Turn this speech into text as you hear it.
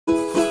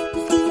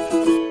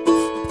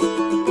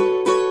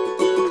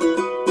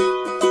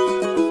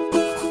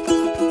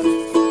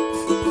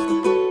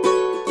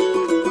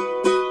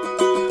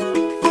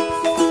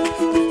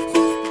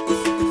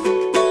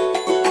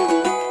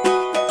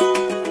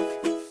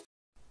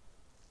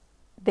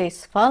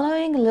This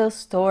following little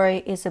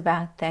story is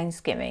about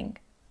Thanksgiving.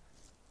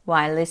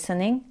 While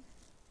listening,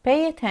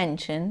 pay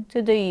attention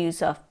to the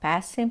use of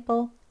past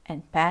simple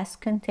and past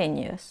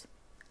continuous.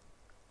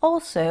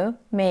 Also,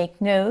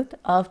 make note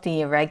of the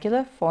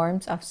irregular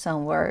forms of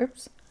some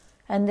verbs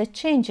and the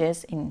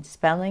changes in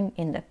spelling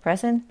in the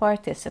present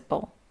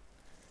participle.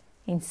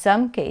 In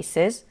some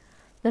cases,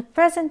 the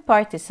present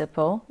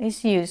participle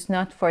is used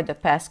not for the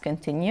past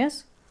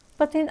continuous,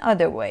 but in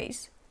other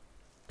ways.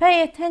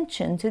 Pay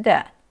attention to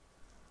that.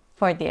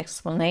 For the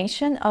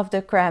explanation of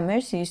the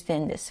grammars used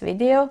in this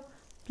video,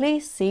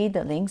 please see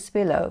the links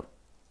below.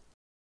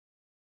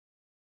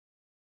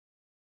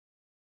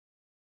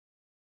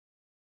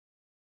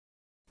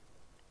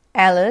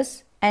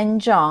 Alice and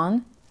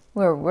John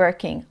were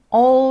working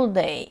all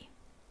day.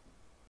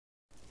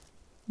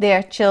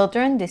 Their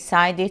children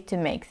decided to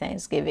make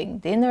Thanksgiving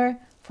dinner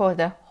for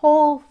the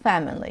whole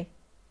family.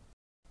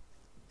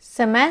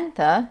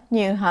 Samantha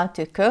knew how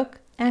to cook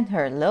and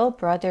her little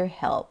brother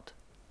helped.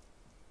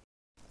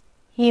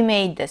 He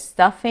made the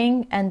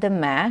stuffing and the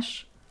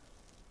mash,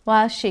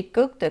 while she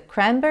cooked the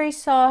cranberry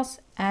sauce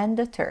and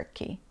the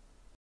turkey.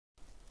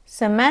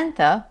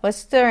 Samantha was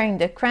stirring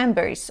the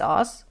cranberry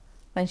sauce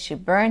when she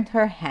burned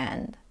her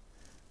hand.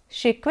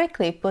 She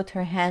quickly put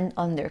her hand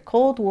under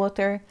cold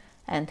water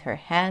and her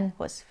hand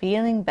was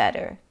feeling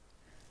better.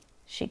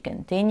 She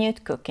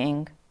continued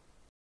cooking.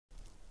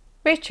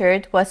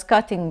 Richard was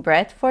cutting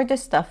bread for the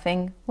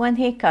stuffing when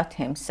he cut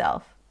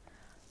himself.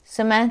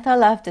 Samantha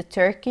left the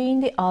turkey in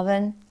the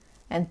oven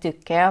and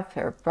took care of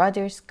her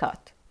brother's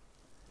cut.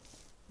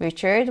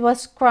 Richard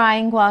was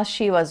crying while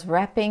she was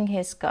wrapping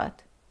his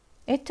cut.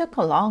 It took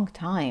a long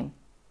time.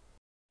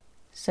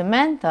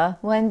 Samantha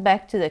went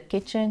back to the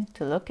kitchen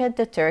to look at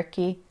the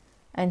turkey,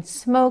 and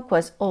smoke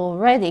was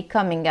already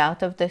coming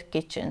out of the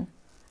kitchen.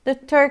 The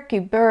turkey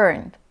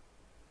burned.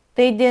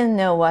 They didn't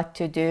know what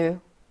to do.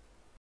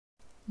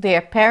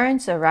 Their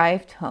parents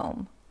arrived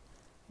home.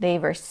 They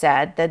were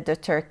sad that the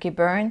turkey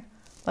burned,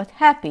 but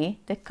happy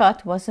the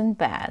cut wasn't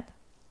bad.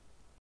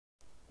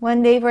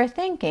 When they were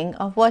thinking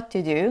of what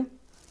to do,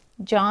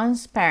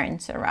 John's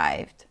parents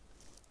arrived.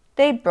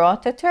 They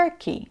brought a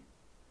turkey.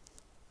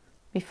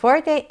 Before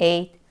they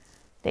ate,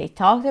 they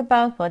talked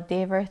about what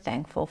they were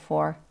thankful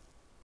for.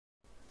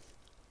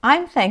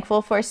 I'm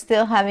thankful for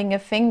still having a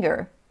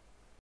finger.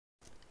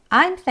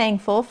 I'm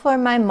thankful for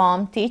my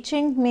mom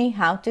teaching me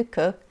how to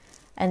cook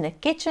and the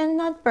kitchen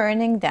not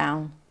burning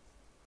down.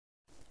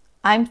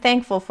 I'm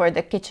thankful for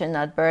the kitchen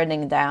not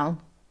burning down.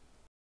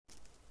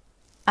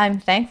 I'm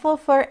thankful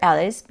for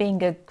Alice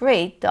being a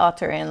great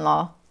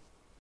daughter-in-law.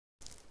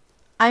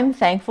 I'm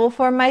thankful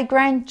for my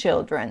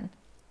grandchildren.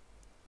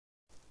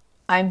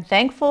 I'm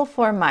thankful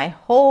for my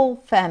whole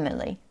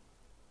family.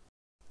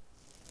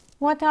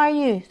 What are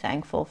you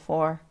thankful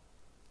for?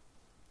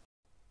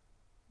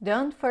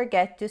 Don't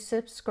forget to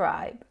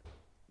subscribe.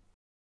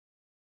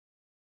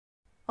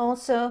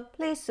 Also,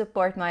 please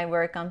support my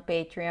work on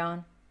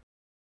Patreon.